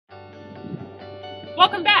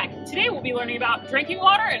Welcome back. Today we'll be learning about drinking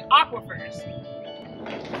water and aquifers.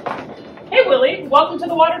 Hey Willie, welcome to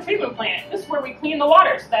the water treatment plant. This is where we clean the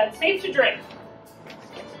water so that it's safe to drink.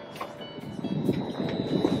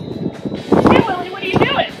 Hey Willie, what are you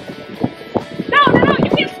doing? No, you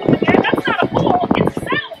can't swim in there. That's not a pool, it's a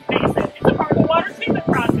salad basin. It's a part of the water treatment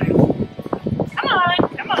process. Come on.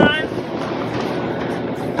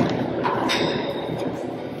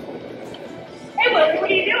 Hey Willie, what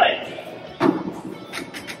are you doing?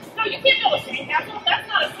 No, you can't build a sandcastle. That's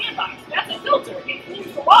not a sandbox. That's a filter. It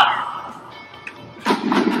cleans the water.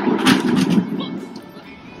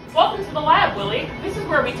 Welcome to the lab, Willie. This is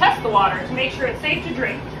where we test the water to make sure it's safe to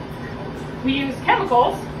drink. We use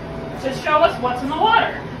chemicals to show us what's in the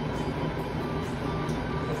water.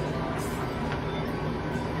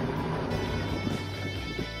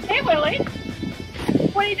 Hey, Willie.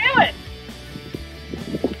 What are you doing?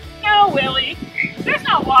 No, Willie. There's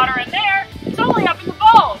not water in there.